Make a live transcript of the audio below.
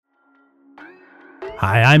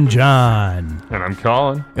Hi, I'm John. And I'm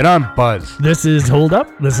Colin. And I'm Buzz. This is Hold Up.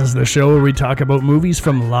 This is the show where we talk about movies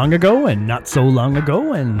from long ago and not so long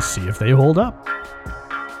ago and see if they hold up.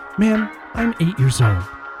 Man, I'm 8 years old.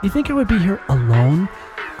 You think I would be here alone?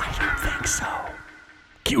 I don't think so.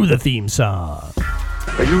 Cue the theme song.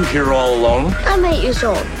 Are you here all alone? I'm 8 years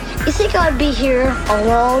old. You think I'd be here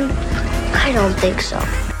alone? I don't think so.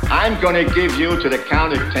 I'm gonna give you to the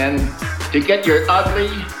count of 10 to get your ugly,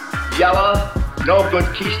 yellow, no good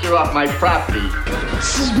keister off my property.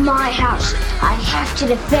 This is my house. I have to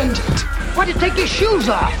defend it. Why'd you take your shoes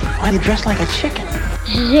off? Why are you dressed like a chicken?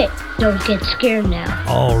 This is it. Don't get scared now.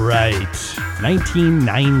 All right.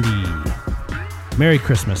 1990. Merry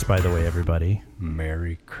Christmas, by the way, everybody.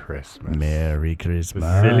 Merry Christmas. Merry Christmas.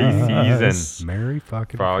 Silly season. Merry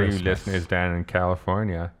fucking For all Christmas. you listeners down in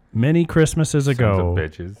California. Many Christmases ago. Sons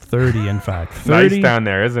of bitches. 30, in fact. 30, Nice down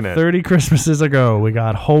there, isn't it? 30 Christmases ago, we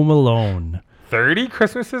got Home Alone. 30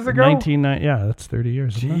 Christmases ago? 1990. Yeah, that's 30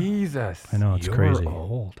 years. Isn't it? Jesus. I know, it's You're crazy.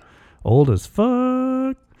 old. As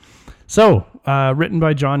fuck. So, written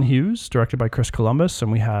by John Hughes, directed by Chris Columbus, and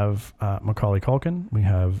we have Macaulay Culkin. We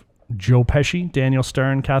have Joe Pesci, Daniel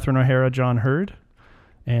Stern, Catherine O'Hara, John Hurd.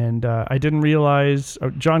 And I didn't realize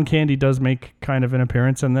John Candy does make kind of an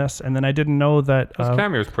appearance in this. And then I didn't know that His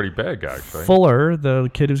cameo is pretty big, actually. Fuller, the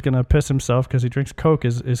kid who's going to piss himself because he drinks Coke,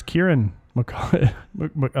 is Kieran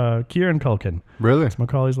Kieran Culkin. Really? It's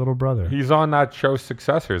Macaulay's little brother. He's on that show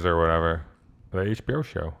Successors or whatever. The HBO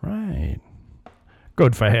show. Right.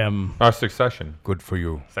 Good for him. Succession. Good for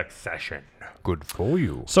you. Succession. Good for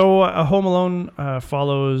you. So, Home Alone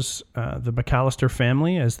follows the McAllister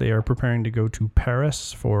family as they are preparing to go to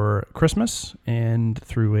Paris for Christmas, and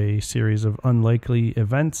through a series of unlikely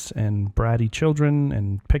events and bratty children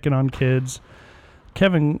and picking on kids,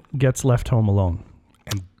 Kevin gets left home alone.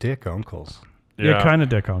 And dick uncles. Yeah, kind of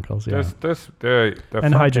dick uncles, yeah. The And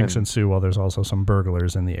fucking- hijinks ensue while there's also some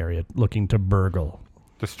burglars in the area looking to burgle.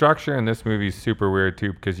 The structure in this movie is super weird,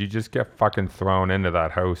 too, because you just get fucking thrown into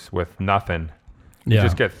that house with nothing. You Yeah.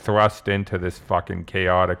 just get thrust into this fucking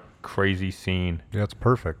chaotic, crazy scene. Yeah, it's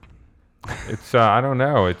perfect. It's, I don't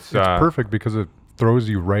know. It's perfect because it throws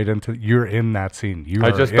you right into, you're in that scene.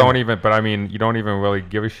 I just don't even, but I mean, you don't even really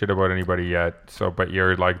give a shit about anybody yet. So, but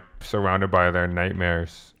you're like surrounded by their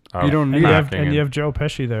nightmares. You don't need And you have Joe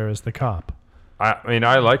Pesci there as the cop. I mean,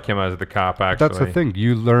 I like him as the cop, actually. That's the thing.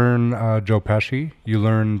 You learn Joe Pesci. You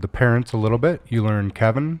learn the parents a little bit. You learn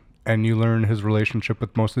Kevin. And you learn his relationship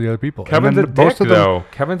with most of the other people. Kevin's a and then dick, though.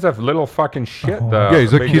 Kevin's a little fucking shit, though.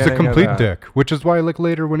 Yeah, he's a complete dick. Which is why, like,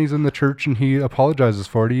 later when he's in the church and he apologizes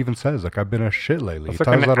for it, he even says, like, I've been a shit lately. It's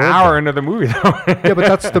like an hour into the movie, though. Yeah, but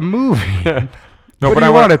that's the movie. No, what but do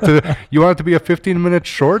you want it to? You want it to be a 15-minute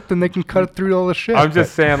short? Then they can cut through all the shit. I'm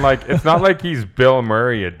just saying, like, it's not like he's Bill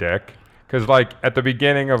Murray a dick. Because, like, at the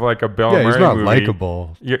beginning of, like, a Bill Murray movie... he's not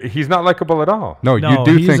likable. He's not likable at all. No, No, you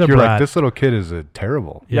do he's think a you're brat. like, this little kid is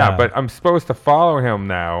terrible. Yeah, but I'm supposed to follow him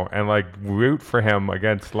now and, like, root for him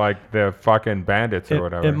against, like, the fucking bandits or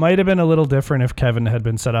whatever. It might have been a little different if Kevin had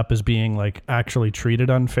been set up as being, like, actually treated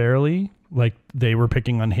unfairly. Like, they were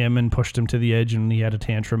picking on him and pushed him to the edge and he had a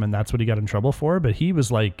tantrum and that's what he got in trouble for. But he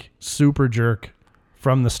was, like, super jerk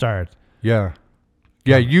from the start. Yeah.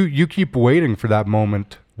 Yeah, you keep waiting for that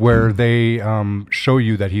moment where they show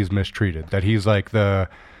you that he's mistreated, that he's like the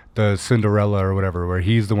Cinderella or whatever, where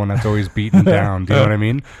he's the one that's always beaten down. Do you know what I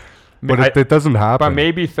mean? But it doesn't happen. But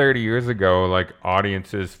maybe 30 years ago, like,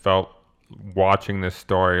 audiences felt watching this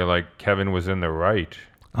story like Kevin was in the right.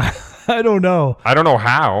 I don't know. I don't know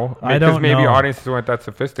how. I Because don't maybe know. audiences weren't that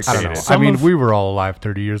sophisticated. I don't know. Some I mean, of- we were all alive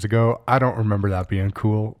 30 years ago. I don't remember that being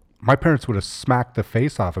cool. My parents would have smacked the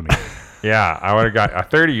face off of me. Yeah, I would have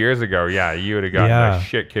got 30 years ago. Yeah, you would have gotten Yeah. the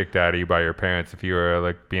shit kicked out of you by your parents if you were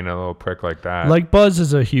like being a little prick like that. Like, Buzz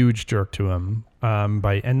is a huge jerk to him.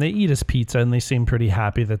 And they eat his pizza and they seem pretty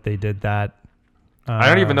happy that they did that. I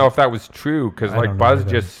don't even know if that was true because I like don't know Buzz either.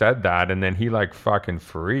 just said that and then he like fucking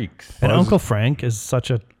freaks. And Uncle Frank is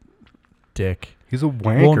such a dick. He's a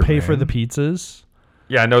wanker, Won't pay for man. the pizzas.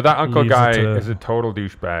 Yeah, no, that uncle Leaves it guy to- is a total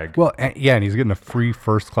douchebag. Well, yeah, and he's getting a free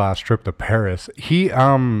first-class trip to Paris. He,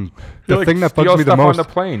 the like, thing that bugs steals me the stuff on most the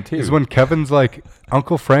plane, too. is when Kevin's like,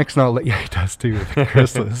 Uncle Frank's not. Yeah, he does too.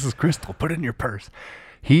 Crystal, this is Crystal. Put it in your purse.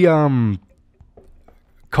 He,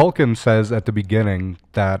 Culkin says at the beginning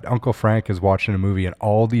that Uncle Frank is watching a movie and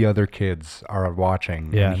all the other kids are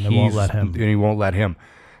watching. Yeah, and they won't let him. And he won't let him.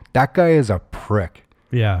 That guy is a prick.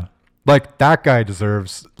 Yeah. Like, that guy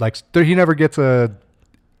deserves, like, he never gets a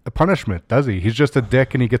punishment, does he? He's just a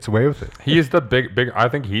dick and he gets away with it. He is the big. I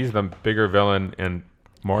think he's the bigger villain and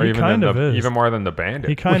more He even kind than of the is. even more than the bandit.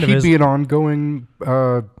 He kind Would of he is. be an ongoing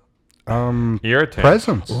Irritant.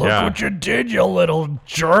 presents. Look Yeah. what you did, you little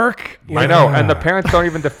jerk. I know, and the parents don't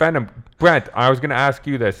even defend him. Brent, I was gonna ask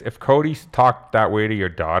you this: if Cody talked that way to your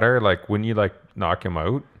daughter, like, wouldn't you like knock him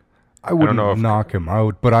out? I wouldn't know if- knock him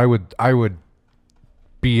out, but I would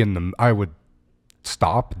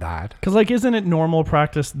stop that. Because, like, isn't it normal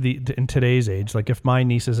practice in today's age? Like, if my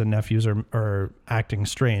nieces and nephews are acting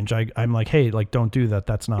strange, I'm like, hey, like, don't do that.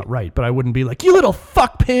 That's not right. But I wouldn't be like, you little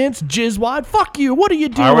fuck pants, jizzwad, fuck you. What are you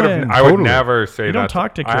doing? I would Totally. never say You that. don't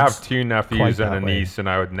talk to I have kids 2 quite nephews and a that way. niece, and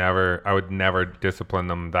I would never discipline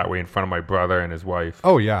them that way in front of my brother and his wife.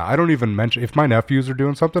 Oh yeah, I don't even mention if my nephews are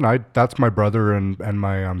doing something. that's my brother and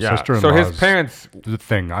my Yeah. sister-in-law's So his parents. the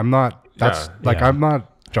thing. I'm not. That's Yeah. like Yeah. I'm not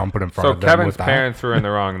jumping in front So of them Kevin's with that. parents were in the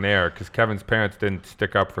wrong there, because Kevin's parents didn't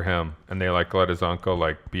stick up for him, and they like let his uncle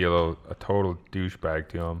like be a total douchebag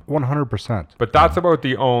to him. 100%. But that's about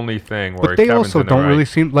the only thing where But they Kevin's also in the don't right. really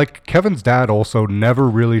seem like Kevin's dad. Also, never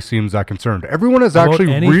really seems that concerned. Everyone is About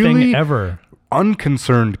actually anything really ever.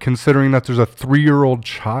 unconcerned, considering that there's a 3-year-old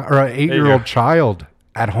child or an 8-year-old child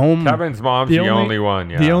at home. Kevin's mom's the only one.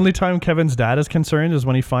 Yeah. The only time Kevin's dad is concerned is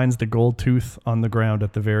when he finds the gold tooth on the ground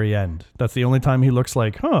at the very end. That's the only time he looks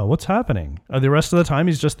like, what's happening? The rest of the time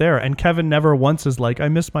he's just there. And Kevin never once is like, I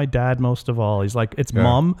miss my dad most of all. He's like, it's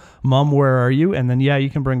Mom, where are you? And then, you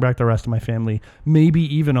can bring back the rest of my family. Maybe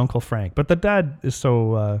even Uncle Frank. But the dad is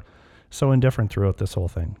so indifferent throughout this whole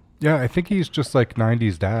thing. Yeah, I think he's just like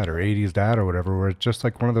 90s dad or 80s dad or whatever, where it's just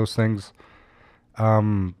like one of those things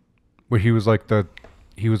where he was like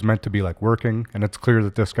he was meant to be like working, and it's clear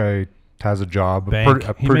that this guy has a job, Bank.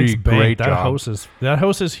 a He pretty makes bank. great that job. That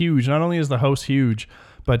house is huge. Not only is the house huge,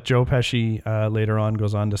 but Joe Pesci later on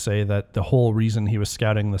goes on to say that the whole reason he was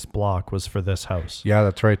scouting this block was for this house. Yeah,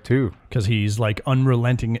 that's right too. Because he's like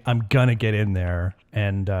unrelenting. I'm gonna get in there,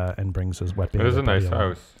 and brings his weapon. It is a nice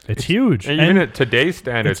house. It's huge. And even And at today's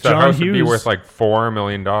standards, it's that John house would be Hughes. worth like $4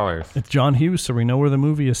 million. it's John Hughes, so we know where the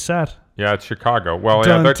movie is set. Yeah, it's Chicago. Well,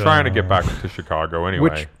 yeah, Dun, they're trying to dun. get back to Chicago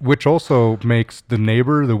anyway. Which also makes the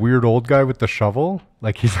neighbor, the weird old guy with the shovel,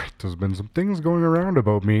 like he's like, there's been some things going around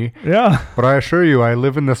about me, Yeah. but I assure you, I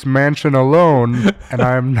live in this mansion alone, and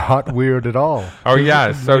I'm not weird at all. Oh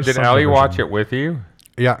yeah. So There's did some Ellie diversion. watch it with you?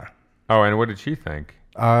 Yeah. Oh, and what did she think?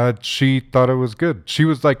 She thought it was good. She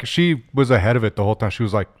was ahead of it the whole time. She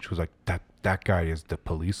was like, that guy is the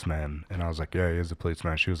policeman, and I was like, yeah, he is the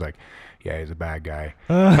policeman. She was like, yeah, he's a bad guy.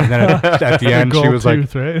 And then at the end, she gold was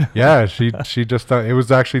tooth, like, right? yeah, she just thought it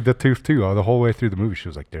was actually the tooth too. The whole way through the movie, she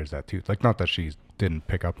was like, there's that tooth. Like, not that she didn't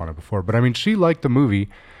pick up on it before, but I mean, she liked the movie.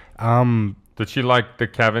 Did she like the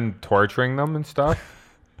Kevin torturing them and stuff?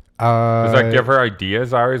 Does that give her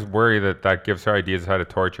ideas? I always worry that gives her ideas how to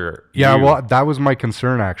torture. Yeah, you. well, that was my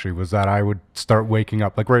concern actually, was that I would start waking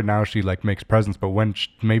up. Like right now, she like makes presents, but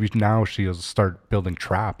maybe now she'll start building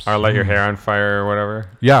traps. Or light your hair on fire or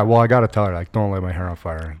whatever. Yeah, well, I gotta tell her like, don't light my hair on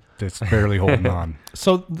fire. It's barely holding on.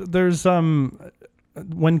 So there's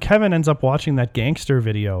when Kevin ends up watching that gangster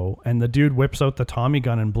video and the dude whips out the Tommy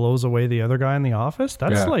gun and blows away the other guy in the office,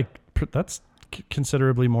 that's Yeah.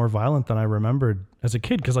 considerably more violent than I remembered as a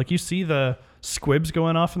kid, because like you see the squibs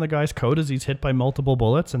going off in the guy's coat as he's hit by multiple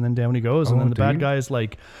bullets, and then down he goes, and then the bad guy is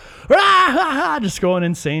like just going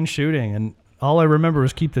insane shooting, and all I remember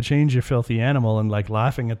was keep the change, you filthy animal, and like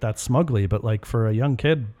laughing at that smugly. But like for a young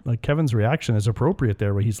kid, like Kevin's reaction is appropriate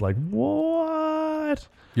there, where he's like, what?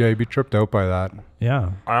 Yeah, you'd be tripped out by that.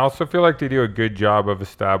 Yeah. I also feel like they do a good job of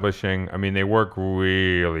establishing. I mean, they work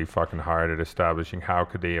really fucking hard at establishing how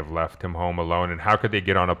could they have left him home alone, and how could they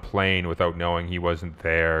get on a plane without knowing he wasn't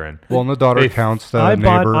there. And Well, and the daughter They- counts the I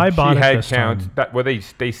neighbor. bought she it head this counts time. that. Well,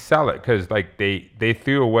 they sell it because like they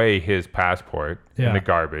threw away his passport in Yeah. the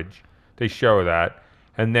garbage. They show that,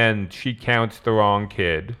 and then she counts the wrong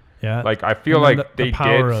kid. Yeah. Like I feel And then like the they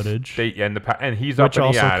power did. outage. And he's Which up in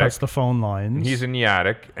also the attic. cuts the phone lines. He's in the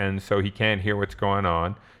attic, and so he can't hear what's going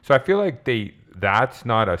on. So I feel like that's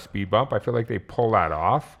not a speed bump. I feel like they pull that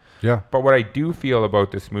off. Yeah. But what I do feel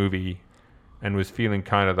about this movie, and was feeling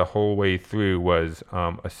kind of the whole way through, was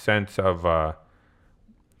a sense of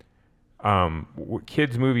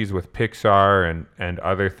kids' movies with Pixar and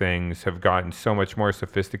other things have gotten so much more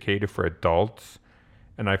sophisticated for adults.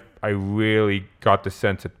 And I really got the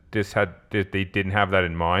sense that they didn't have that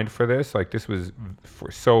in mind for this. Like this was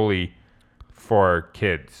solely for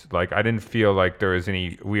kids. Like I didn't feel like there was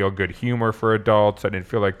any real good humor for adults. I didn't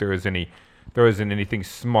feel like there wasn't anything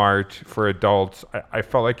smart for adults. I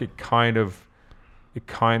felt like it kind of,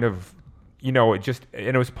 you know, and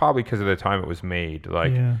it was probably because of the time it was made.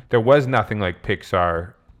 Like there was nothing like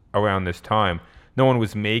Pixar around this time. No one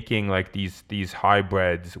was making like these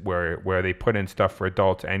hybrids where they put in stuff for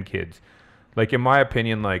adults and kids. Like, in my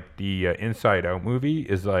opinion, like, the Inside Out movie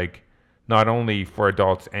is, like, not only for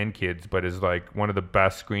adults and kids, but is, like, one of the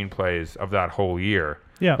best screenplays of that whole year.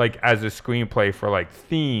 Yeah. Like, as a screenplay for, like,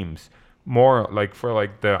 themes, more, like, for,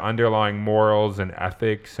 like, the underlying morals and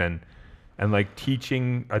ethics and like,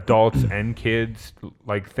 teaching adults and kids,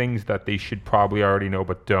 like, things that they should probably already know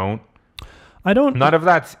but don't. None of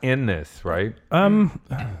that's in this, right?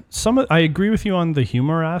 I agree with you on the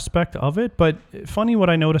humor aspect of it, but funny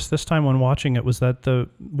what I noticed this time when watching it was that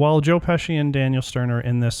while Joe Pesci and Daniel Stern are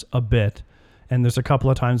in this a bit, and there's a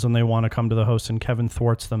couple of times when they want to come to the host and Kevin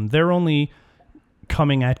thwarts them, they're only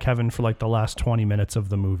coming at Kevin for like the last 20 minutes of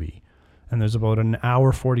the movie. And there's about an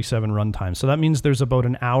hour 47 runtime. So that means there's about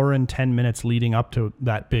an hour and 10 minutes leading up to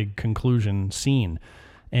that big conclusion scene.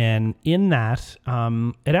 And in that,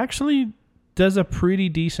 it actually does a pretty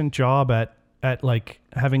decent job at like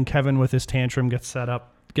having Kevin with his tantrum get set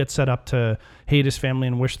up to hate his family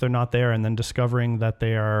and wish they're not there, and then discovering that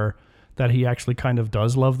he actually kind of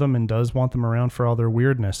does love them and does want them around for all their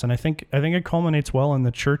weirdness. And I think it culminates well in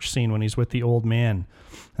the church scene when he's with the old man,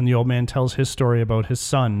 and the old man tells his story about his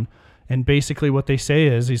son. And basically what they say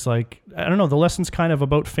is, he's like, I don't know, the lesson's kind of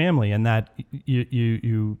about family, and that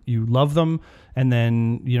you love them, and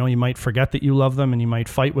then, you know, you might forget that you love them and you might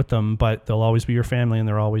fight with them, but they'll always be your family and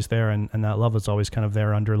they're always there, and that love is always kind of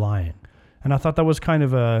there underlying. And I thought that was kind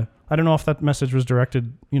of I don't know if that message was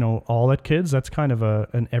directed, you know, all at kids. That's kind of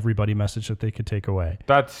an everybody message that they could take away.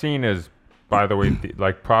 That scene is, by the way,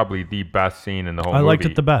 like probably the best scene in the whole movie. I liked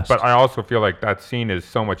it the best. But I also feel like that scene is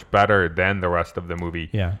so much better than the rest of the movie.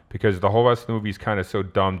 Yeah. Because the whole rest of the movie is kind of so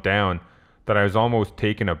dumbed down that I was almost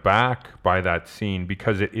taken aback by that scene,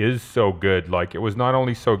 because it is so good. Like, it was not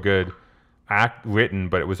only so good written,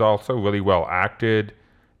 but it was also really well acted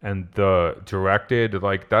and directed.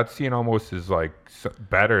 Like, that scene almost is like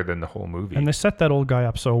better than the whole movie. And they set that old guy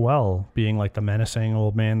up so well, being like the menacing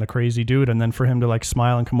old man, the crazy dude, and then for him to like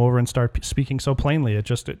smile and come over and start speaking so plainly,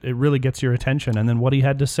 it really gets your attention. And then what he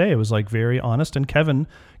had to say, it was like very honest, and Kevin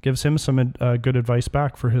gives him some good advice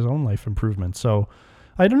back for his own life improvement. So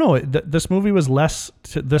I don't know, this movie was less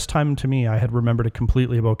this time to me. I had remembered it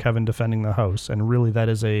completely about Kevin defending the house, and really that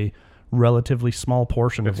is a relatively small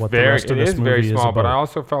portion of what the rest of this movie is about. It is very small, but I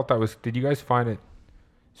also felt did you guys find it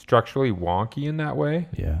structurally wonky in that way?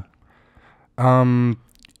 Yeah.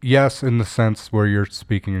 Yes, in the sense where you're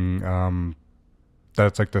speaking that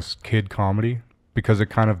it's like this kid comedy, because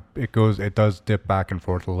it does dip back and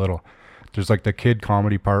forth a little. There's like the kid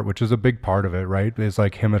comedy part, which is a big part of it, right? It's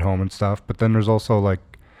like him at home and stuff. But then there's also like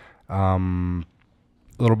a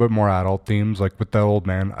little bit more adult themes, like with that old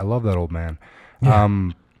man. I love that old man.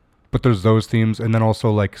 Yeah. But there's those themes, and then also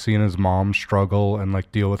like seeing his mom struggle and like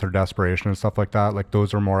deal with her desperation and stuff like that. Like,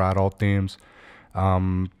 those are more adult themes.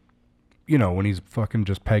 You know, when he's fucking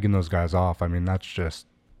just pegging those guys off, I mean, that's just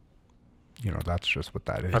what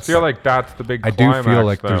that is. I feel like that's the big climax, I do feel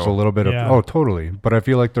like though. there's a little bit of, totally. But I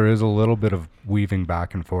feel like there is a little bit of weaving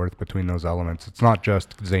back and forth between those elements. It's not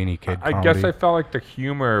just zany kid comedy. I guess I felt like the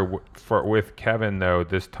humor with Kevin, though,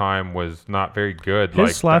 this time was not very good.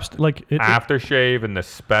 His aftershave and the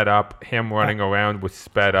sped up, him running around with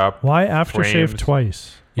sped up. Why aftershave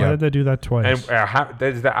twice? Why did they do that twice? And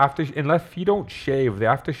there's the unless you don't shave, the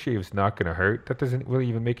aftershave's not going to hurt. That doesn't really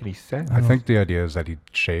even make any sense. I think the idea is that he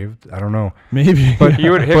shaved. I don't know. Maybe. But he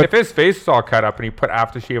would, if his face is all cut up and he put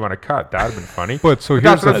aftershave on a cut, that would have been funny. But so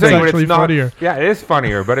that's what I'm saying. It's funnier. Yeah, it is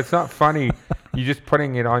funnier, but it's not funny. You just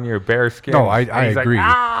putting it on your bare skin. No, I agree.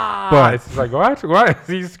 Like, but it's like, what?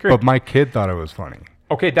 He's screaming. But my kid thought it was funny.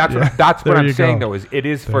 Okay, that's what I'm saying, though, is it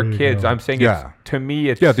is for kids. I'm saying to me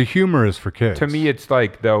it's... Yeah, the humor is for kids. To me, it's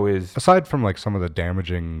like, though, is... Aside from like some of the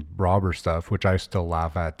damaging robber stuff, which I still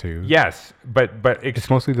laugh at too. Yes, but it's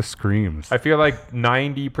mostly the screams. I feel like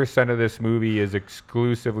 90% of this movie is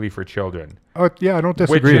exclusively for children. Oh, yeah, I don't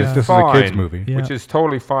disagree. This is a kid's movie. Yeah. Which is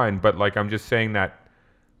totally fine, but like I'm just saying that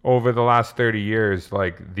over the last 30 years,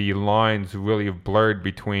 like the lines really have blurred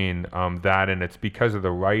between that, and it's because of the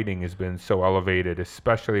writing has been so elevated,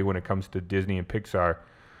 especially when it comes to Disney and Pixar,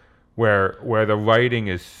 where the writing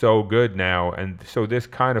is so good now, and so this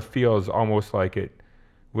kind of feels almost like it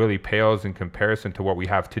really pales in comparison to what we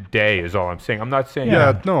have today. Is all I'm saying. I'm not saying.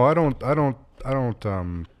 Yeah, no, I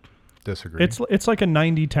don't disagree. It's like a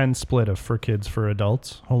 90-10 split for kids for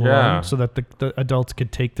adults, Home Alone, so that the adults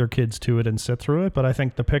could take their kids to it and sit through it. But I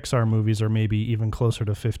think the Pixar movies are maybe even closer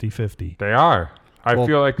to 50-50. They are. I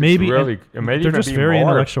feel like maybe it's really, they're just very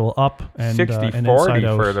intellectual, Up and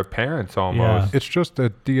 60-40 for the parents almost. Yeah. It's just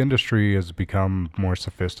that the industry has become more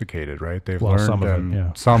sophisticated, right? They've learned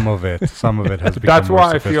some of it has become That's more why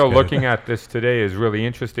I feel sophisticated. looking at this today is really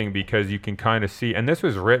interesting, because you can kind of see, and this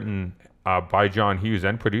was written by John Hughes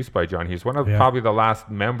and produced by John Hughes. One of Yeah. probably the last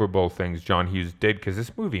memorable things John Hughes did, because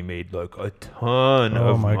this movie made like a ton Oh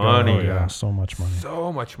of my money. god! Yeah, so much money.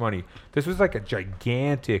 So much money. This was like a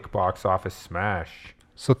gigantic box office smash.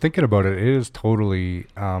 So thinking about it, it is totally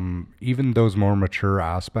even those more mature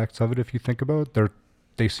aspects of it. If you think about it,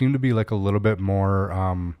 they seem to be like a little bit more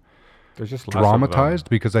There's just less of them. dramatized,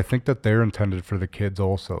 because I think that they're intended for the kids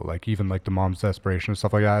also. Like even like the mom's desperation and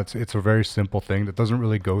stuff like that. It's a very simple thing that doesn't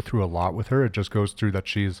really go through a lot with her. It just goes through that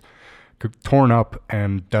she's torn up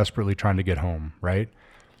and desperately trying to get home, right?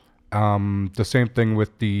 The same thing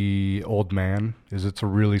with the old man is it's a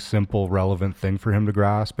really simple, relevant thing for him to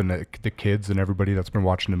grasp, and the kids and everybody that's been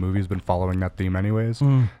watching the movie has been following that theme anyways.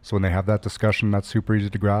 So when they have that discussion, that's super easy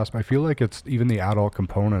to grasp. I feel like it's even the adult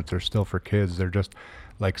components are still for kids. They're just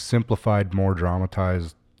like simplified, more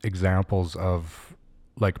dramatized examples of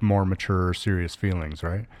like more mature, serious feelings,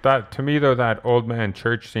 right? That to me though, that old man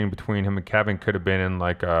church scene between him and Kevin could have been in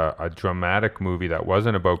like a dramatic movie that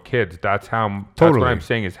wasn't about kids. That's how. That's what I'm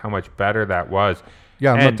saying is how much better that was.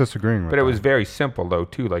 Yeah, I'm not disagreeing with But that. it was very simple though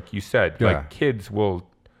too, like you said. Yeah. Like kids will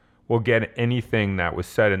get anything that was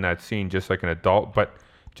said in that scene just like an adult. But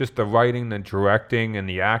just the writing, the directing, and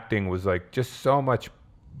the acting was like just so much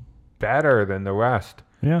better than the rest.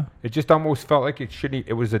 Yeah. It just almost felt like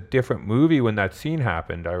it was a different movie when that scene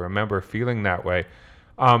happened. I remember feeling that way.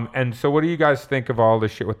 And so what do you guys think of all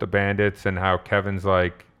this shit with the bandits and how Kevin's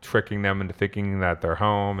like tricking them into thinking that they're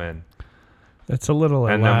home and It's a little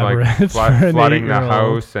them like elaborate. for an flooding the 8-year-old.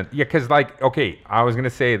 house and yeah, because like okay, I was gonna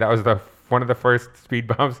say that was one of the first speed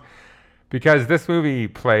bumps because this movie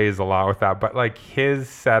plays a lot with that, but like his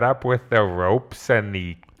setup with the ropes and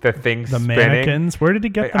the things The spinning. mannequins. Where did he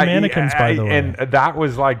get the mannequins, by the way? And that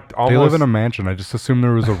was like almost. They live in a mansion. I just assumed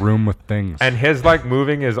there was a room with things. And his like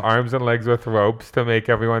moving his arms and legs with ropes to make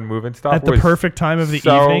everyone move and stuff At the was perfect time of the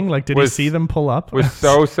so- evening, like did he was- see them pull up? was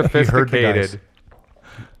so He heard the guys. sophisticated.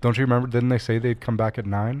 Don't you remember? Didn't they say they'd come back at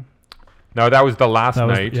 9? No, that was the last That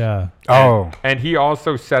was- night. yeah. Oh, And he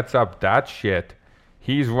also sets up that shit.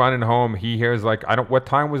 He's running home. He hears like what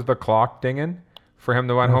time was the clock dinging for him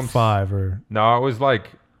to run home? 5 or No, it was like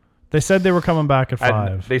they said they were coming back at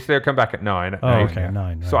 5. They say they'll come back at 9. Oh, okay,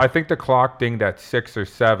 9. So I think the clock dinged at 6 or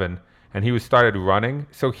 7, and he started running.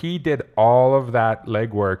 So he did all of that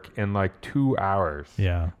legwork in like 2 hours.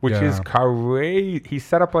 Yeah. Which is Yeah. crazy. He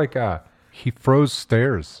set up like he froze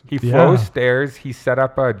stairs. he Yeah. froze stairs. He set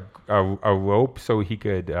up a rope so he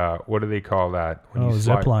could what do they call that? When you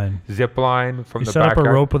zip slide? line. Zip line from He the set up a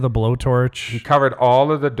backyard. rope with a blowtorch. He covered all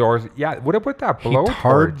of the doors. Yeah, what about that He blowtorch?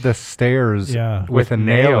 tarred the stairs Yeah. with With a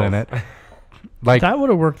nail in nails. it. Like That would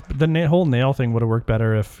have worked. The whole nail thing would have worked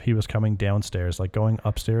better if he was coming downstairs. Like going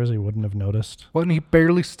upstairs, he wouldn't have noticed. well, and he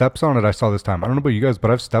barely steps on it. I saw this time. I don't know about you guys, but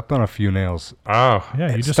I've stepped on a few nails. Oh,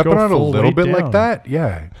 Yeah, you just Stepping go on it a full little weight bit down. like that,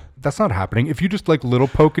 yeah, that's not happening. If you just like little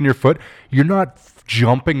poke in your foot, you're not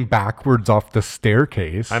jumping backwards off the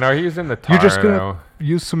staircase. I know he was in the tar. You're just gonna though.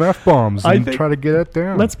 use some F bombs I and think- try to get it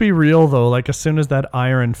down. Let's be real though. Like as soon as that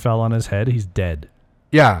iron fell on his head, he's dead.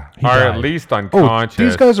 Yeah. He Or died. at least Oh, unconscious.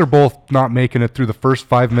 these guys are both not making it through the first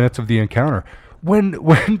 5 minutes of the encounter. When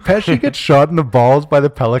Pesci gets shot in the balls by the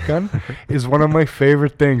pellet gun is one of my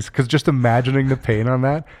favorite things, because just imagining the pain on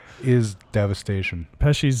that is devastation.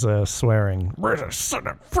 Pesci's swearing.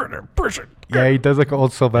 Yeah, he does like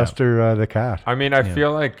old Sylvester the cat. I mean, I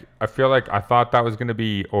feel like I thought that was going to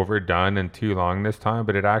be overdone and too long this time,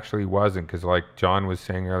 but it actually wasn't because, like John was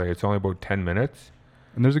saying earlier, it's only about 10 minutes.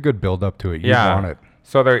 And there's a good build up to it. You Yeah. want it.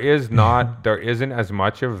 So there isn't as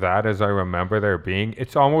much of that as I remember there being.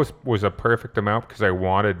 It's almost was a perfect amount because I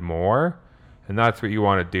wanted more, and that's what you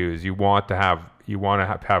want to do is you want to have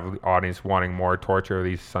the audience wanting more torture of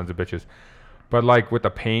these sons of bitches. But like with the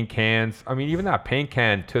paint cans, I mean, even that paint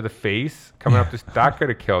can to the face coming up, that could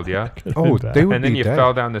have killed you. Oh, they would And then be you dead.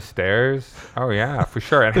 fell down the stairs. Oh yeah, for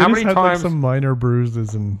sure. And They how just many had times? like some minor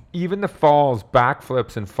bruises and Even the falls,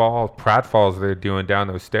 backflips and pratfalls they're doing down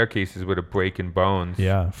those staircases would have breaking bones.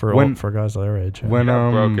 yeah, for When- for guys their age. Yeah.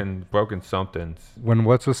 When broken somethings. when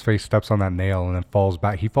what's his face steps on that nail and then falls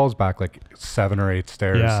back, he falls back like 7 or 8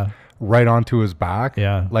 stairs, Yeah. right onto his back.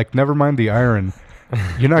 Yeah. Like never mind the iron,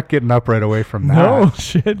 you're not getting up right away from that. no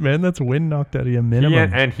shit, man, that's wind knocked out of you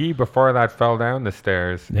minimum. He before that fell down the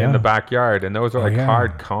stairs Yeah. in the backyard, and those are like yeah.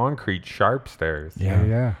 hard concrete, sharp stairs. Yeah,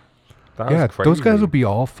 yeah. That Yeah, was crazy. those guys would be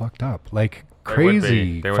all fucked up, like They would be.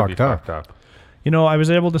 crazy They would be fucked up. fucked up. I was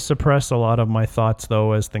able to suppress a lot of my thoughts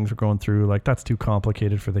though as things were going through. Like, that's too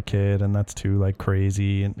complicated for the kid, and that's too like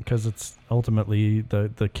crazy, and because it's ultimately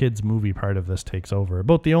the kid's movie part of this takes over.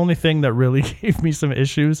 About the only thing that really gave me some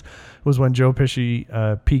issues was when Joe Pesci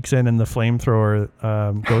peeks in and the flamethrower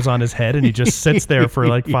goes on his head, and he just sits there for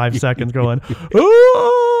like 5 seconds going,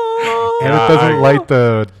 "Oh!" And it doesn't light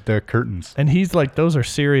the curtains. And he's like, those are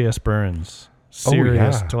serious burns.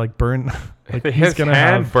 Serious to like burn. Like, his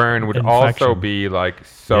hand burn would also be like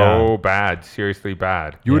bad, seriously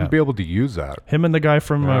bad. You wouldn't be able to use that. Him and the guy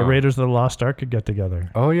from Raiders of the Lost Ark could get together.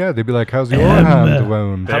 Oh yeah, they'd be like, "How's your hand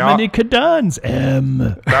wound?" How many Kadans?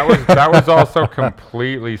 That was also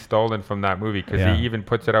completely stolen from that movie because he even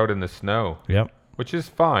puts it out in the snow. Yep. Which is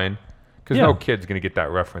fine because no kid's gonna get that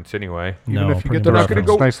reference anyway. Even if you get the reference,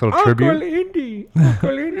 go, nice little tribute.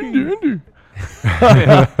 Uncle Indy.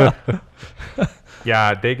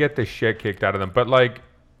 Yeah, they get the shit kicked out of them. But like,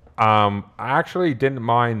 I actually didn't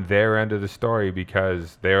mind their end of the story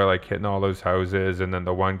because they were like hitting all those houses, and then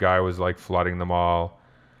the one guy was like flooding them all,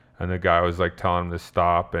 and the guy was like telling him to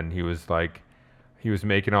stop, and he was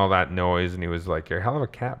making all that noise, and he was like, "You're a hell of a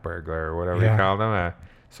cat burglar," or whatever he called him.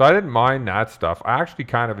 So I didn't mind that stuff. I actually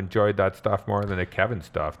kind of enjoyed that stuff more than the Kevin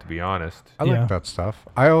stuff, to be honest. I like that stuff.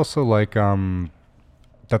 I also like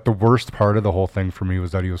that the worst part of the whole thing for me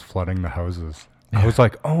was that he was flooding the houses. I was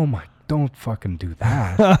like, "Oh my, don't fucking do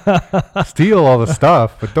that. Steal all the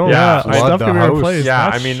stuff, but don't flood the house." Yeah,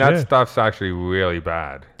 I mean, that stuff's actually really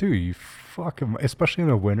bad. Dude, you fucking, especially in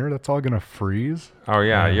the winter, that's all going to freeze. Oh,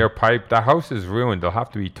 yeah, your pipe, the house is ruined. They'll have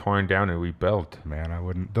to be torn down and rebuilt. Man, I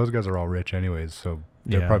wouldn't. Those guys are all rich anyways, so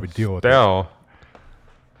they'll probably deal with it. Still,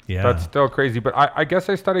 yeah, that's still crazy. But I guess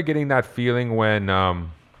I started getting that feeling when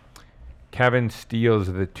Kevin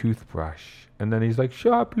steals the toothbrush. And then he's like,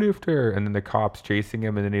 "Shoplifter," and then the cop's chasing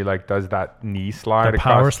him, and then he like does that knee slide,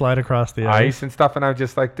 power slide across the ice and stuff. And I'm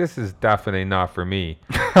just like, this is definitely not for me.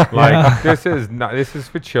 Like, this is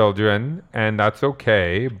for children, and that's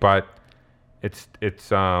okay, but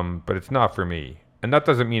it's not for me. And that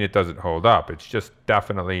doesn't mean it doesn't hold up. It's just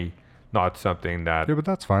definitely not something that. Yeah, but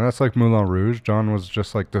that's fine. That's like Moulin Rouge. John was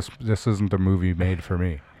just like, this isn't a movie made for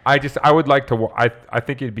me. I would like to. I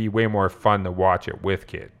think it'd be way more fun to watch it with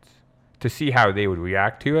kids, to see how they would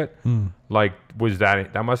react to it. Like,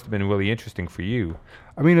 that must have been really interesting for you.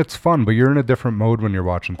 I mean, it's fun, but you're in a different mode when you're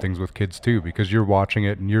watching things with kids too, because you're watching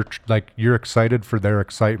it and you're excited for their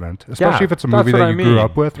excitement, especially if it's a movie that you grew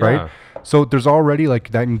up with, right? So there's already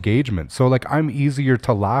like that engagement. So like, I'm easier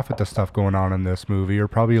to laugh at the stuff going on in this movie, or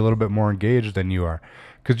probably a little bit more engaged than you are,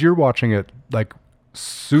 because you're watching it like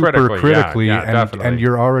super critically and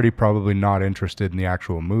you're already probably not interested in the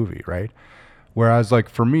actual movie, right? Whereas, like,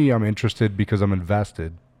 for me, I'm interested because I'm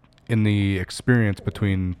invested in the experience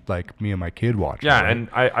between, like, me and my kid watching. Yeah, right? And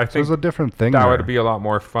I think there's a different thing that there. would be a lot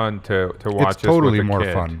more fun to watch. It's totally with a more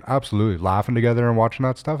kid. fun. Absolutely. Laughing together and watching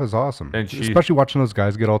that stuff is awesome. And especially watching those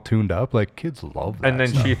guys get all tuned up. Like, kids love that And then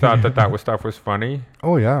stuff. she thought that stuff was funny.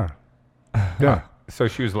 Oh, yeah. Yeah. So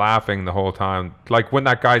she was laughing the whole time. Like, when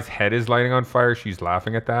that guy's head is lighting on fire, she's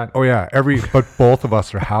laughing at that. Oh, yeah. But both of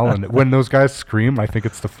us are howling. When those guys scream, I think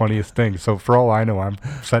it's the funniest thing. So for all I know, I'm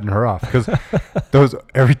setting her off. Because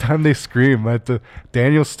every time they scream,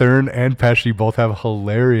 Daniel Stern and Pesci both have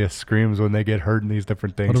hilarious screams when they get hurt in these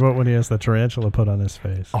different things. What about when he has the tarantula put on his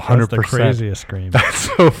face? 100%. That's the craziest scream.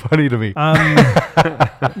 That's so funny to me.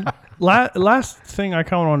 Last thing I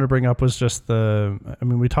kind of wanted to bring up was just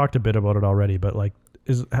we talked a bit about it already, but like,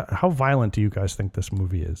 how violent do you guys think this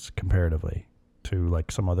movie is comparatively to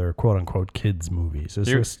like some other quote unquote kids movies?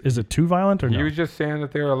 Is it too violent or no? You were just saying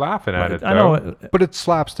that they were laughing at it. I know, but it's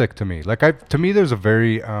slapstick to me. Like to me, there's a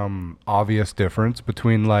very obvious difference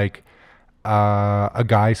between like a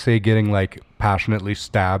guy, say, getting like passionately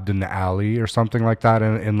stabbed in the alley or something like that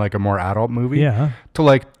in like a more adult movie. Yeah. To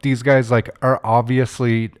like these guys like are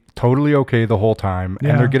obviously totally okay the whole time,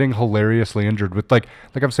 and they're getting hilariously injured with like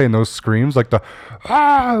I'm saying, those screams, like the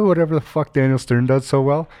whatever the fuck Daniel Stern does so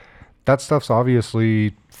well. That stuff's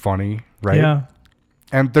obviously funny, right? Yeah.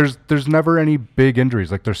 And there's never any big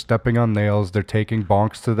injuries. Like, they're stepping on nails, they're taking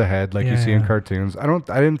bonks to the head, like you see in cartoons. I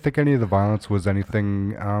didn't think any of the violence was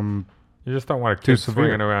anything. You just don't want a kid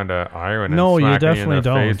swinging around an iron and you smacking you in the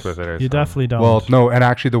don't. face with it. Or you something. definitely don't. Well, no, and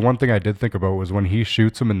actually the one thing I did think about was when he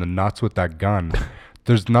shoots him in the nuts with that gun.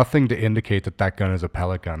 There's nothing to indicate that gun is a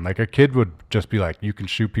pellet gun. Like, a kid would just be like, you can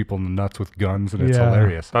shoot people in the nuts with guns, and it's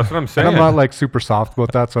hilarious. That's what I'm saying. And I'm not like super soft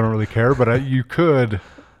about that, so I don't really care, but you could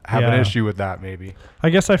have an Yeah. issue with that, maybe. I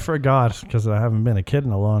guess I forgot because I haven't been a kid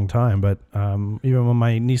in a long time. But even when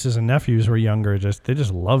my nieces and nephews were younger, they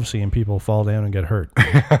just love seeing people fall down and get hurt.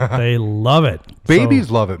 They love it. Babies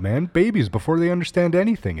So, love it, man. Babies, before they understand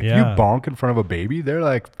anything. If Yeah. you bonk in front of a baby, they're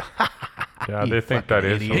like, Yeah, they think that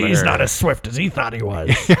is he's hilarious. not as swift as he thought he was.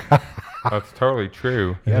 That's totally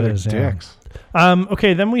true. yeah, It they're is, yeah. dicks.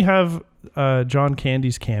 Okay, then we have John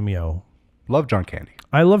Candy's cameo. Love John Candy.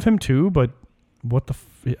 I love him too, but what the?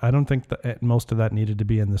 I don't think that most of that needed to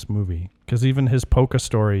be in this movie because even his polka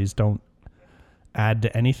stories don't add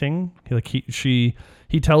to anything.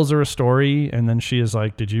 He tells her a story and then she is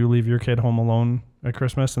like, "Did you leave your kid home alone at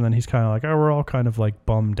Christmas?" And then he's kind of like, "Oh, we're all kind of like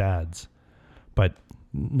bum dads," but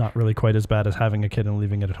not really quite as bad as having a kid and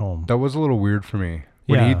leaving it at home. That was a little weird for me.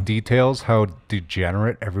 When he Yeah. details how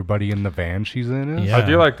degenerate everybody in the van she's in is. Yeah. I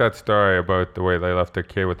do like that story about the way they left their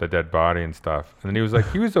kid with the dead body and stuff. And then he was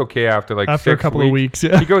like, he was okay after like After a 6 couple of weeks,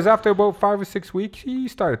 yeah. He goes, after about 5 or 6 weeks, he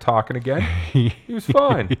started talking again. He was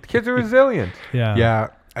fine. The kids are resilient. Yeah. Yeah,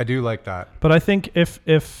 I do like that. But I think if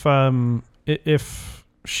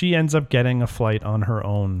she ends up getting a flight on her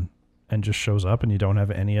own and just shows up and you don't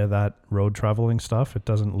have any of that road traveling stuff, it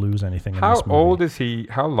doesn't lose anything in How this movie. old is he?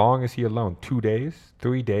 How long is he alone? 2 days?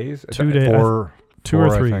 3 days? 2 days. Two Four,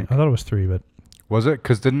 or I three. I, think. thought it was 3, but Was it?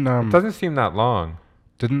 Because It doesn't seem that long.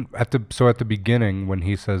 at the beginning when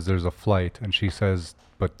he says there's a flight and she says,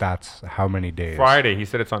 but that's how many days? Friday. He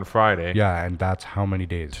said it's on Friday. Yeah, and that's how many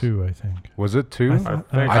days? 2, I think. Was it 2? I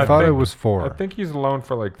I thought it think- was 4. I think he's alone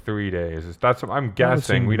for like 3 days. That's what I'm would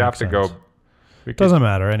guessing. seem We'd to have make to go. sense. We could- Doesn't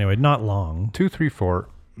matter. Anyway, not long. 2, 3, 4.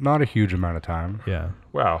 Not a huge amount of time. Yeah.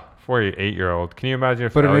 Well, for an 8-year-old. Can you imagine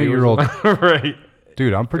if But an Ellie was 8-year-old alone? Right.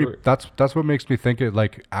 Dude, I'm pretty. That's what makes me think it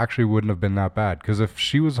like actually wouldn't have been that bad. Because if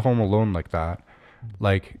she was home alone like that,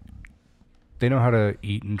 like they know how to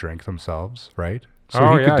eat and drink themselves, right? So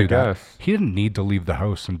Oh, he yeah, could do I that. guess. He didn't need to leave the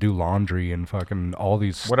house and do laundry and fucking all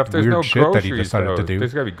these What if there's weird no shit that he groceries? decided though? to do.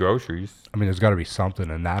 There's got to be groceries. I mean, there's got to be something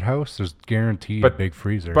in that house. There's guaranteed But- a big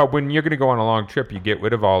freezer. But when you're going to go on a long trip, you get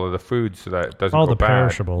rid of all of the food so that it doesn't All go the bad.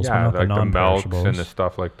 perishables, but Yeah, not the like the milks non-perishables. and the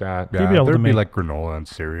stuff like that. yeah, You'd be able to there'd be make- like granola and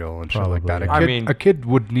cereal and shit like that. Probably, A yeah. kid, I mean- a kid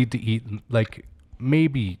would need to eat like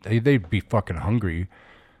maybe they'd be fucking hungry.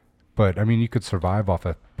 But I mean, you could survive off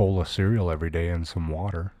a bowl of cereal every day and some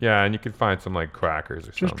water. Yeah, and you could find some like crackers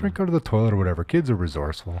or Just something. drink out of the toilet or whatever. Kids are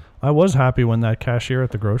resourceful. I was happy when that cashier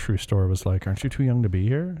at the grocery store was like, "Aren't you too young to be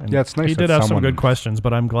here?" And Yeah, it's nice He that did have some someone- good questions,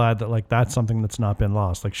 but I'm glad that like that's something that's not been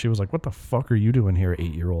lost. Like she was like, "What the fuck are you doing here,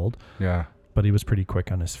 8-year-old?" Yeah. But he was pretty quick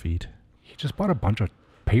on his feet. He just bought a bunch of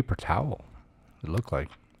paper towel. It looked like.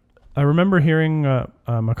 I remember hearing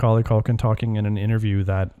Macaulay Culkin talking in an interview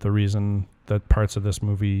that the reason that parts of this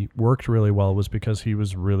movie worked really well was because he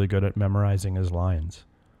was really good at memorizing his lines,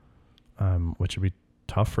 which would be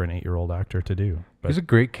tough for an 8-year-old actor to do. But He's a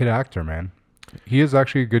great kid actor, man. He is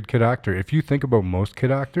actually a good kid actor. If you think about most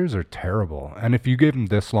kid actors, they're terrible. And if you give them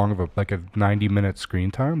this long of a 90-minute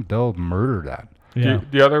screen time, they'll murder that. yeah,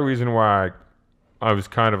 The other reason why I was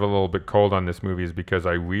kind of a little bit cold on this movie is because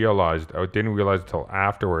I didn't realize until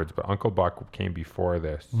afterwards, but Uncle Buck came before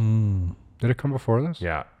this. Did it come before this?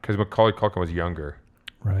 Yeah, because Macaulay Culkin was younger.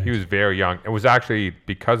 right. He was very young. It was actually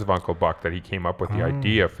because of Uncle Buck that he came up with the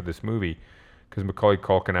idea for this movie. Because Macaulay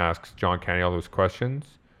Culkin asks John Candy all those questions,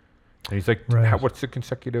 and he's like, Right. "What's the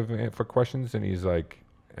consecutive for questions?" And he's like,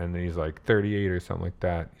 38 or something like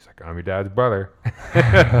that. He's like, "I'm your dad's brother."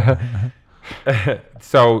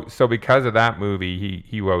 So because of that movie,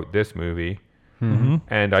 he wrote this movie,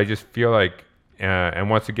 and I just feel like, and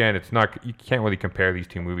once again, it's not, you can't really compare these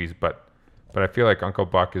two movies, but I feel like Uncle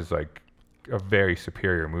Buck is like a very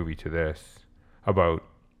superior movie to this. About,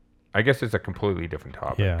 I guess it's a completely different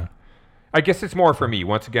topic. yeah, I guess it's more for me.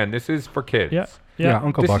 Once again, this is for kids. yeah, Yeah, yeah,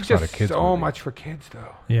 Uncle This Buck's is just not a kid's so movie. much for kids,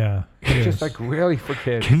 though. yeah. It's it just is. like really for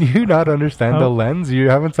kids. Can you not understand the How- lens? You're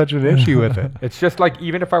having such an issue with it. It's just like,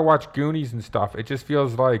 even if I watch Goonies and stuff, it just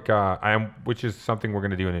feels like which is something we're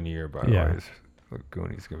gonna do in a year, by the Yeah. way.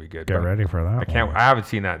 Goonies is gonna be good. Get but ready for that. I can't. one. I haven't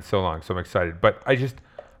seen that in so long, so I'm excited. But I just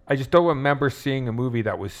don't remember seeing a movie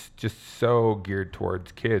that was just so geared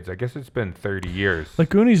towards kids. I guess it's been 30 years. Like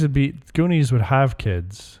Goonies would have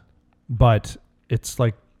kids, but it's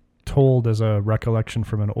like told as a recollection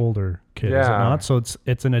from an older kid, is it Yeah. not? So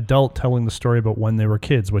it's an adult telling the story about when they were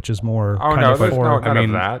kids, which is more Oh, kind no, of there's for. no- I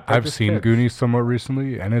mean, that. They're I've just seen kids. Goonies somewhat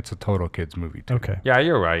recently, and it's a total kids movie too. Okay. Yeah,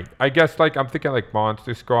 you're right. I guess like I'm thinking like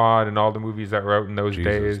Monster Squad and all the movies that were out in those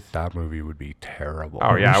Jesus, days. that movie would be terrible.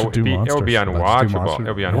 Oh we yeah, should it would do be Monster unwatchable. Monster-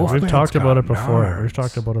 It'll be Wolf- unwatchable. We've Wolfman's talked about got it before. nards. We've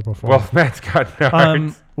talked about it before. Wolfman's got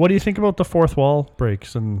nards. What do you think about the fourth wall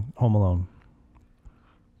breaks in Home Alone?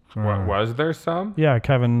 Was there some? Yeah,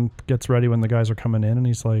 Kevin gets ready when the guys are coming in, and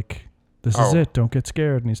he's like, "This is it. Don't get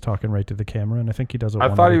scared." And he's talking right to the camera, and I think he does it.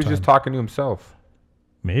 I thought he was just talking to himself.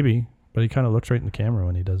 Maybe, but he kind of looks right in the camera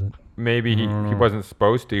when he does it. Maybe he wasn't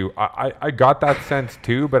supposed to. I got that sense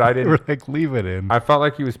too, but I didn't. Like, leave it in. I felt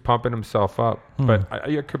like he was pumping himself up, but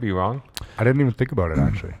I could be wrong. I didn't even think about it,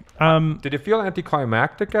 actually. Did it feel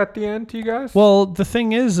anticlimactic at the end to you guys? Well, the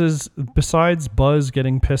thing is besides Buzz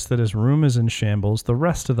getting pissed that his room is in shambles, the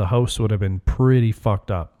rest of the house would have been pretty fucked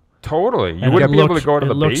up. Totally. You And wouldn't it be able to go to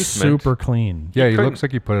the It looks basement. super clean. Yeah, he couldn't- looks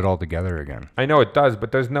like he put it all together again. I know it does,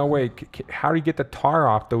 but there's no way. How do you get the tar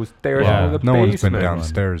off those stairs Yeah, out of the No basement? one's been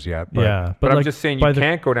downstairs yet. But Yeah, But I'm like, just saying by you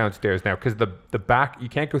can't go downstairs now because the back, you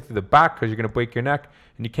can't go through the back because you're going to break your neck,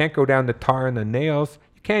 and you can't go down the tar and the nails.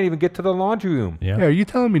 You can't even get to the laundry room. Yeah. Yeah, are you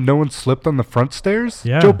telling me no one slipped on the front stairs?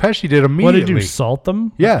 Yeah. Joe Pesci did immediately. What did you salt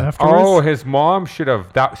them? Yeah. Afterwards? Oh, his mom should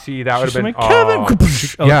have. That would have She's been. like, Oh,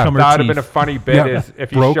 Kevin. Yeah, come her that would have been a teeth. funny bit Yeah. is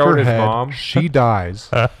if you Broke showed her his head. mom. She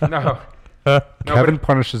dies. No. Kevin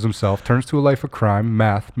punishes himself, turns to a life of crime,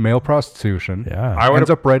 meth, male prostitution. Yeah. I would've- ends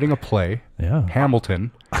up writing a play. Yeah.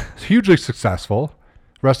 Hamilton. It's hugely successful.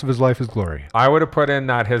 Rest of his life is glory. I would have put in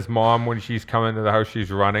that his mom, when she's coming to the house,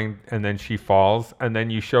 she's running and then she falls, and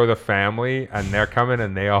then you show the family and they're coming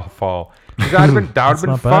and they all fall. That would have been That's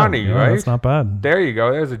not bad. funny, Yeah, right? That's not bad. There you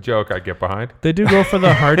go. There's a joke I'd get behind. They do go for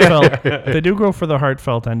the heartfelt. They do go for the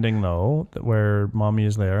heartfelt ending though, where mommy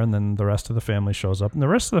is there, and then the rest of the family shows up, and the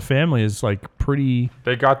rest of the family is like pretty.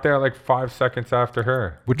 They got there like 5 seconds after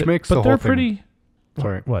her. Which makes But the they're whole thing, pretty.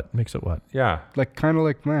 Sorry. What makes it what? Yeah. like kind of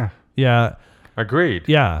like, meh. Yeah, Agreed.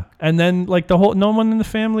 yeah, and then like the whole. No one in the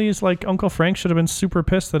family is like Uncle Frank should have been super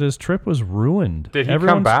pissed that his trip was ruined. Did he come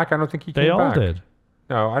Everyone's- back? I don't think he came They back. all did.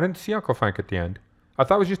 No, I didn't see Uncle Frank at the end. I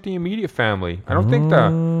thought it was just the immediate family. I don't think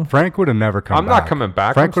the... Frank would have never come I'm back. not coming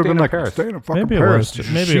back. Frank I'm would have been staying in like, Paris. stay in fucking Maybe it Paris. was. Did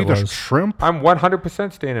you Maybe see it the was. shrimp? I'm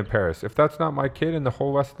 100% staying in Paris. If that's not my kid and the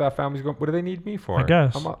whole rest of that family's going, what do they need me for? I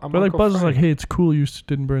guess. I'm But like Uncle Buzz is like, Frank. hey, it's cool you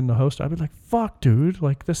didn't burn the host. I'd be like, fuck, dude.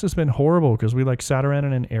 Like this has been horrible because we like sat around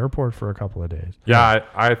in an airport for a couple of days. Yeah,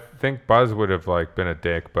 I think Buzz would have like been a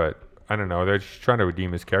dick, but I don't know. They're just trying to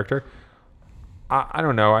redeem his character. I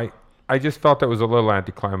don't know. I just felt it was a little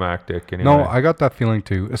anticlimactic. Anyway. No, I got that feeling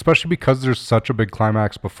too, especially because there's such a big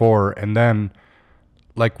climax before, and then,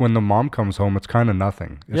 like when the mom comes home, it's kind of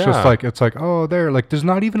nothing. It's just Yeah. like oh, there. Like there's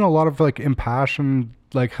not even a lot of like impassioned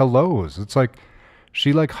like hellos. It's like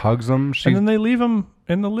she like hugs him. She And then they leave him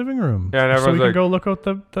in the living room. Yeah, and so everyone's we can like- go look out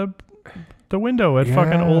the window at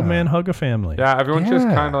fucking old Yeah. man hug a family. Yeah, everyone's just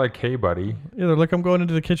Yeah. kind of like, hey, buddy. Yeah, they're like, I'm going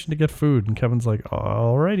into the kitchen to get food, and Kevin's like,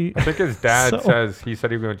 alrighty. I think his dad So- he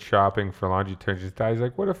said he went shopping for laundry detergent. His dad's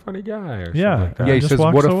like, what a funny guy. Or Yeah. something like that. yeah, he just says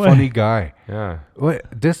walks what a away. funny guy. Yeah. What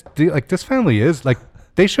this family is like.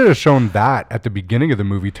 They should have shown that at the beginning of the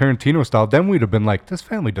movie, Tarantino style. Then we'd have been like, this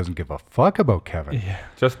family doesn't give a fuck about Kevin.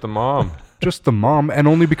 Just the mom. Just the mom, and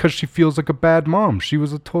only because she feels like a bad mom. She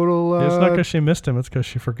was a total. It's not because she missed him; it's because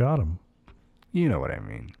she forgot him. You know what I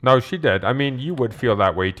mean. No, she did. I mean, you would feel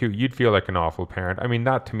that way too. You'd feel like an awful parent. I mean,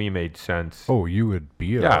 that to me made sense. Oh, you would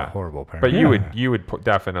be a Yeah. horrible parent. But Yeah. you would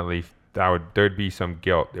definitely, there'd be some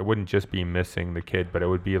guilt. It wouldn't just be missing the kid, but it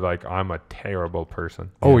would be like, I'm a terrible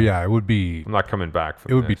person. Oh yeah, it would be. I'm not coming back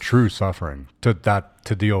from It would be this. true suffering to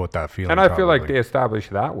deal with that feeling. And I feel like probably. they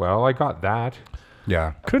established that well. I got that.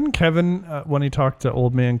 Yeah. Couldn't Kevin, when he talked to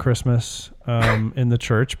Old Man Christmas in the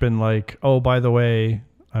church, been like, "Oh, by the way,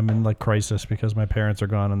 I'm in like crisis because my parents are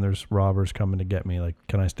gone and there's robbers coming to get me. Like,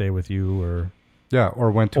 can I stay with you?" Or Yeah,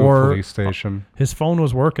 or went to Or- a police station. his phone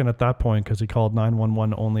was working at that point because he called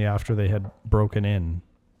 911 only after they had broken in.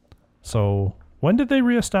 So when did they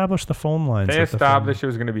reestablish the phone lines? They with the established it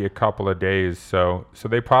was going to be a couple of days, so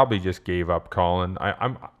they probably just gave up calling.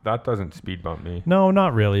 That doesn't speed bump me. No,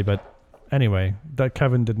 not really. But anyway, that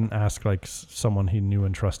Kevin didn't ask like someone he knew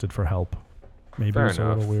and trusted for help. Maybe Fair it was a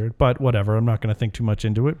little enough. weird, but whatever. I'm not going to think too much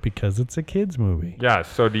into it because it's a kids movie. Yeah.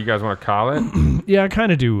 So do you guys want to call it? Yeah, I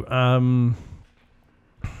kind of do.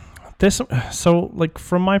 Like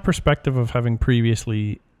from my perspective of having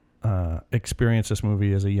previously experienced this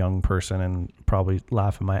movie as a young person and probably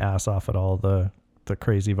laughing my ass off at all the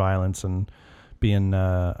crazy violence and being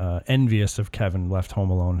envious of Kevin left home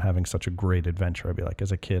alone having such a great adventure. I'd be like,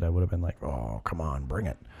 as a kid, I would have been like, oh, come on, bring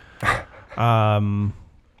it.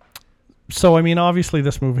 So, I mean, obviously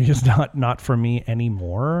this movie is not for me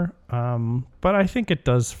anymore. But I think it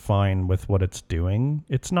does fine with what it's doing.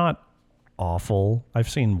 It's not awful. I've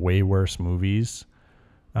seen way worse movies.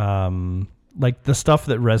 Like the stuff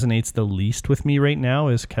that resonates the least with me right now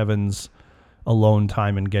is Kevin's alone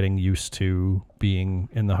time and getting used to being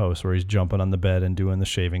in the house, where he's jumping on the bed and doing the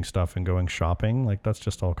shaving stuff and going shopping. Like, that's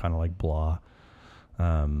just all kind of like blah.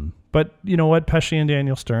 But you know what? Pesci and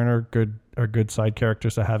Daniel Stern are good side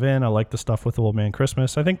characters to have in. I like the stuff with Old Man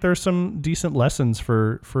Christmas. I think there's some decent lessons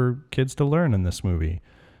for kids to learn in this movie,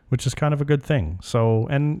 which is kind of a good thing. So,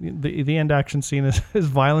 and the end action scene, is as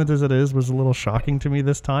violent as it is, was a little shocking to me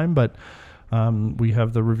this time, but we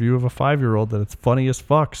have the review of a 5-year-old that it's funny as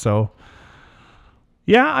fuck. So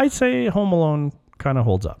yeah, I'd say Home Alone kind of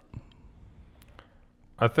holds up.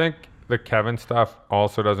 I think the Kevin stuff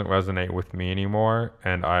also doesn't resonate with me anymore,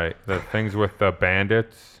 and the things with the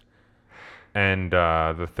bandits and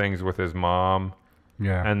the things with his mom,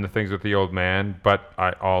 and the things with the old man, but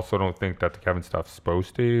I also don't think that the Kevin stuff's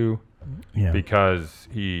supposed to, because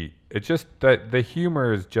it's just that the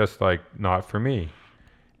humor is just like not for me.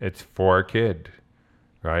 It's for a kid,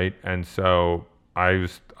 right? And so I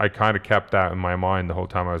kind of kept that in my mind the whole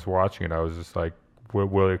time I was watching it. I was just like,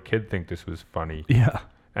 will a kid think this was funny? Yeah.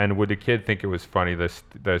 And would the kid think it was funny, the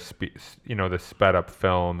sped up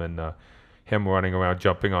film and him running around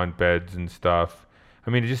jumping on beds and stuff? I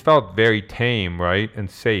mean, it just felt very tame, right, and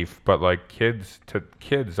safe. But like kids,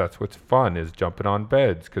 that's what's fun, is jumping on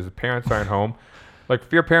beds, because the parents aren't home. Like,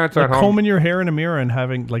 if your parents aren't home, combing your hair in a mirror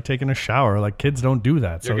and taking a shower, like, kids don't do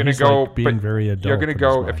that. So you're gonna he's go like being very adult. You're gonna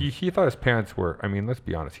go if he thought his parents were. I mean, let's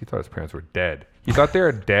be honest. He thought his parents were dead. He thought they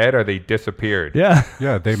were dead or they disappeared. Yeah.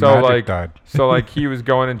 Yeah, they so magic died. So like he was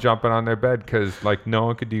going and jumping on their bed because like no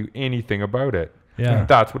one could do anything about it. Yeah.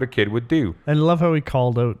 That's what a kid would do. And I love how he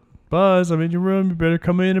called out, "Buzz, I'm in your room. You better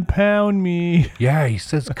come in and pound me." Yeah, he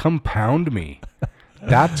says, "Come pound me."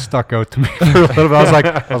 That stuck out to me for a little bit.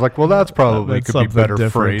 I was like, well, that's probably That's could be better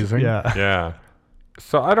different. phrasing. Yeah. Yeah.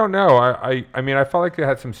 So I don't know. I mean, I felt like they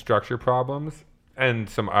had some structure problems and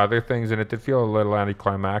some other things, and it did feel a little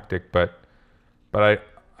anticlimactic. But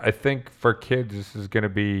I think for kids, this is going to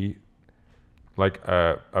be like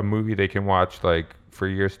a movie they can watch like for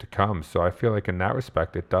years to come. So I feel like in that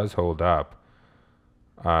respect, it does hold up.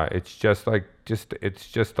 It's just like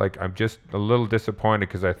I'm just a little disappointed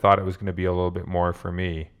because I thought it was going to be a little bit more for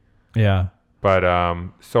me. Yeah. But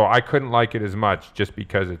so I couldn't like it as much just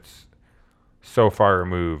because it's so far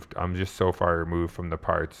removed. I'm just so far removed from the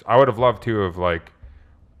parts. I would have loved to have like,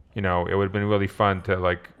 you know, it would have been really fun to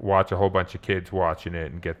like watch a whole bunch of kids watching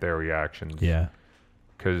it and get their reactions. Yeah.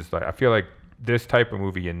 Because like I feel like this type of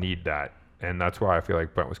movie, you need that, and that's why I feel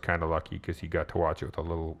like Brent was kind of lucky because he got to watch it with a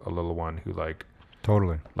little one who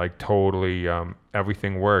totally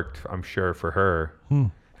everything worked, I'm sure, for her.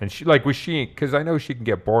 And she because I know she can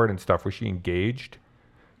get bored and stuff. Was she engaged?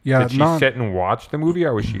 Yeah. Did she sit and watch the movie,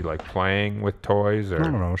 or was she like playing with toys? Or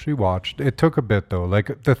No, she watched. It took a bit though.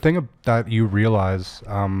 Like the thing that you realize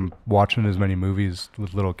watching as many movies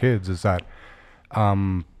with little kids is that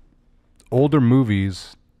older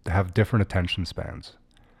movies have different attention spans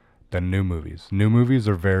than new movies. New movies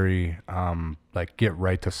are very like get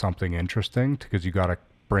right to something interesting because you got to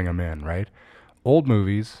bring them in, right? Old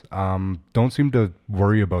movies don't seem to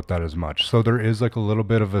worry about that as much. So there is like a little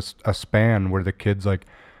bit of a span where the kid's like,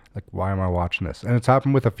 why am I watching this? And it's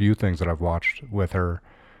happened with a few things that I've watched with her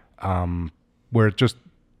where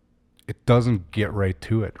it doesn't get right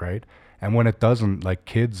to it, right? And when it doesn't, like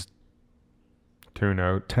kids tend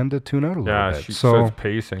to tune out a little bit. So it's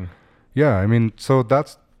pacing. Yeah, I mean, so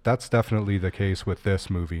that's definitely the case with this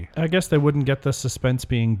movie. I guess they wouldn't get the suspense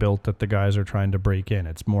being built that the guys are trying to break in.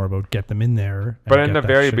 It's more about get them in there. But in the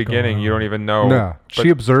very beginning, you don't even know. No, she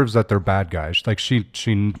observes that they're bad guys. Like she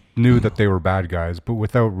knew that they were bad guys, but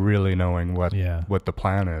without really knowing what the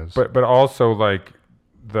plan is. But also like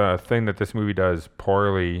the thing that this movie does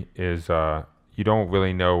poorly is you don't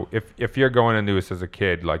really know if you're going into this as a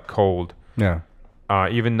kid like cold. Yeah.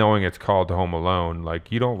 Even knowing it's called Home Alone,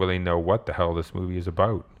 like you don't really know what the hell this movie is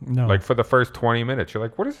about. No. Like for the first 20 minutes, you're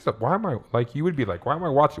like, what is this? Why am I like, you would be like, why am I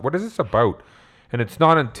watching? What is this about? And it's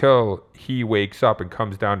not until he wakes up and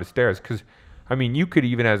comes down the stairs. Cause I mean, you could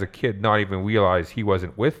even as a kid, not even realize he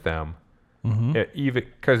wasn't with them. Even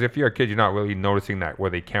cause if you're a kid, you're not really noticing that where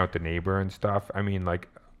they count the neighbor and stuff. I mean, like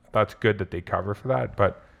that's good that they cover for that.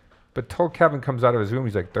 But till Kevin comes out of his room,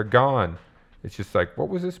 he's like, they're gone. It's just like, what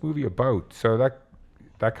was this movie about? So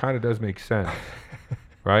that kind of does make sense,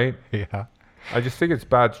 right? Yeah. I just think it's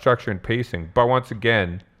bad structure and pacing. But once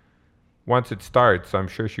it starts, I'm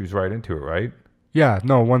sure she was right into it, right? Yeah,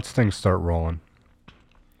 no, once things start rolling.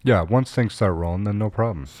 Yeah, once things start rolling, then no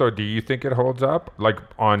problem. So do you think it holds up, like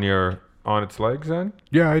on its legs then?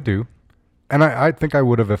 Yeah, I do. And I think I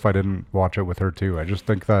would have if I didn't watch it with her too. I just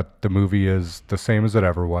think that the movie is the same as it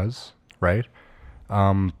ever was, right?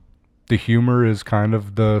 The humor is kind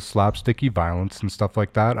of the slapsticky violence and stuff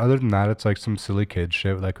like that. Other than that, it's like some silly kid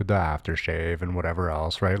shit, like with the aftershave and whatever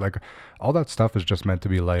else, right? Like all that stuff is just meant to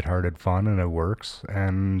be lighthearted fun, and it works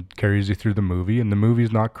and carries you through the movie. And the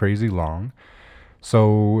movie's not crazy long,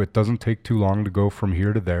 so it doesn't take too long to go from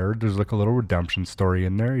here to there. There's like a little redemption story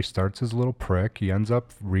in there. He starts as a little prick. He ends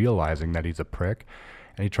up realizing that he's a prick,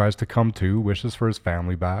 and he tries to come to, wishes for his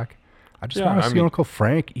family back. I just want to see Uncle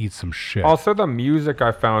Frank eat some shit. Also, the music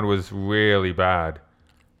I found was really bad.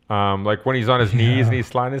 Like when he's on his knees and he's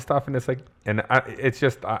sliding and stuff, and it's like, it's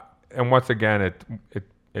just, and once again,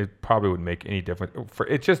 it probably wouldn't make any difference.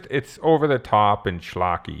 It's over the top and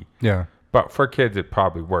schlocky. Yeah. But for kids, it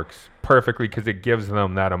probably works perfectly because it gives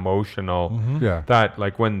them that emotional, that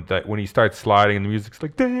like when he starts sliding and the music's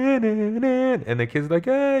like, and the kid's like,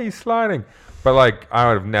 hey, he's sliding. But like, I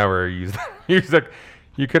would have never used that music.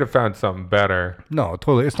 You could have found something better. No,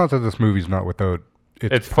 totally. It's not that this movie's not without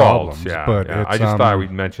its faults, problems, but yeah. it's, I just thought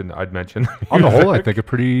I'd mention on the whole, I think a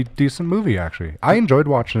pretty decent movie, actually. I enjoyed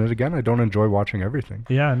watching it again. I don't enjoy watching everything.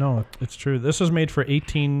 Yeah, no, it's true. This was made for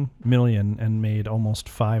 $18 million and made almost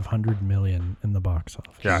 $500 million in the box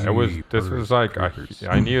office. Yeah, it was. This was like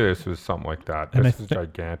I knew this was something like that. And this is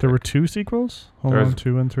gigantic. There were 2 sequels. Home Alone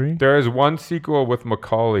 2 and 3. There is one sequel with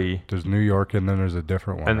Macaulay. There's New York, and then there's a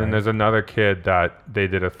different one. And then there's another kid that they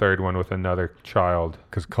did a third one with another child.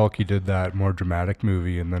 Because Culky did that more dramatic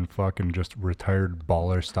movie, and then fucking just retired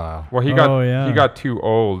baller style. Well, he got too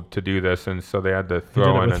old to do this, and so they had to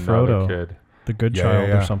throw in another Frodo, kid. The Good Child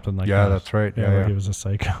or something like that. Yeah, that's right. Yeah, he was a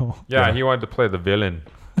psycho. Yeah, he wanted to play the villain.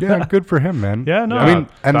 Yeah, good for him, man. Yeah, no. I mean,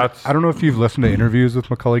 and I don't know if you've listened to interviews with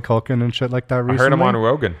Macaulay Culkin and shit like that recently. I heard him on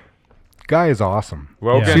Rogan. Guy is awesome.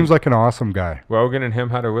 Rogan seems like an awesome guy. Rogan and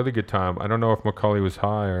him had a really good time. I don't know if Macaulay was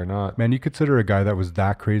high or not. Man, you consider a guy that was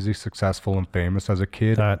that crazy successful and famous as a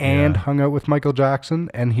kid and hung out with Michael Jackson,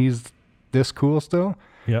 and he's this cool still?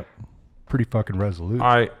 Yep. Pretty fucking resolute.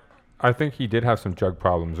 I think he did have some drug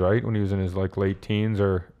problems, right? When he was in his like late teens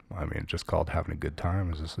or... I mean, just called having a good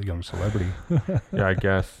time as a young celebrity. Yeah, I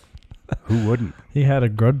guess. Who wouldn't? He had a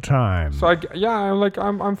good time. So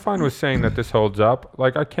I'm fine with saying that this holds up.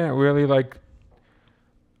 Like I can't really like.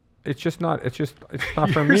 It's not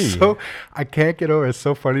for me. So I can't get over. It's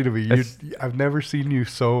so funny to me. I've never seen you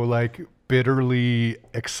so like bitterly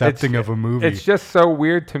accepting of a movie. It's just so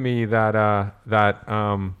weird to me that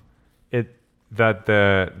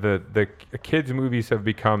the kids' movies have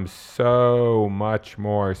become so much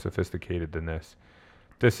more sophisticated than this.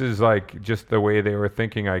 This is like just the way they were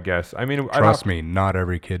thinking, I guess. I mean, trust me, not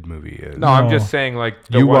every kid movie is. No, I'm just saying, like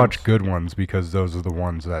you watch good ones because those are the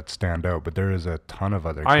ones that stand out. But there is a ton of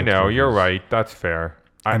other. I know movies. You're right. That's fair.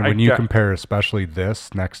 And when you compare, especially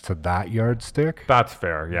this next to that yardstick, that's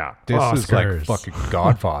fair. Yeah, this is like fucking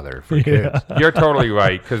Godfather for kids. You're totally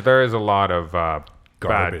right because there is a lot of garbage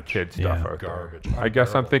bad kid stuff out garbage. there. I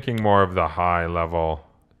guess I'm thinking more of the high level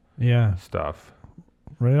stuff.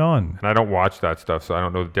 Right on. And I don't watch that stuff, so I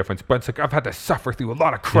don't know the difference. But it's like I've had to suffer through a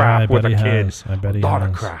lot of crap with a kid. I bet he has. A lot of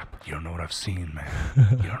has. crap. You don't know what I've seen, man.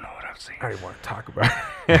 You don't know what I've seen. I didn't want to talk about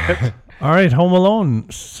it. All right, Home Alone.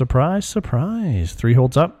 Surprise, surprise. 3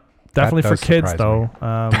 holds up. Definitely for kids, though.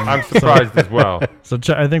 I'm surprised as well. So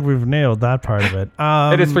I think we've nailed that part of it.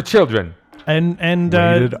 It is for children. And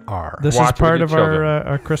rated R. This is part of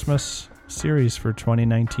our Christmas series for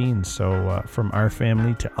 2019. So from our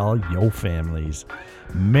family to all your families,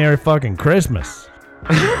 Merry fucking Christmas.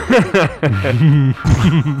 The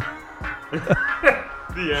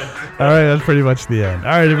end. All right, that's pretty much the end.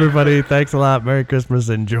 All right, everybody, thanks a lot. Merry Christmas.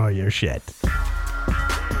 Enjoy your shit.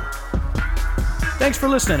 Thanks for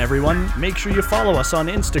listening, everyone. Make sure you follow us on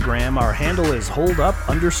Instagram. Our handle is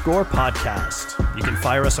holdup_podcast. You can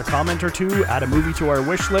fire us a comment or two, add a movie to our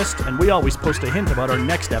wish list, and we always post a hint about our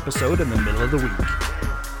next episode in the middle of the week.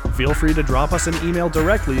 Feel free to drop us an email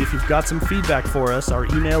directly if you've got some feedback for us. Our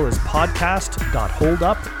email is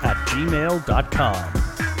podcast.holdup@gmail.com.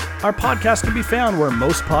 Our podcast can be found where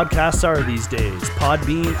most podcasts are these days: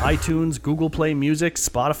 Podbean, iTunes, Google Play Music,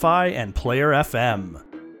 Spotify, and Player FM.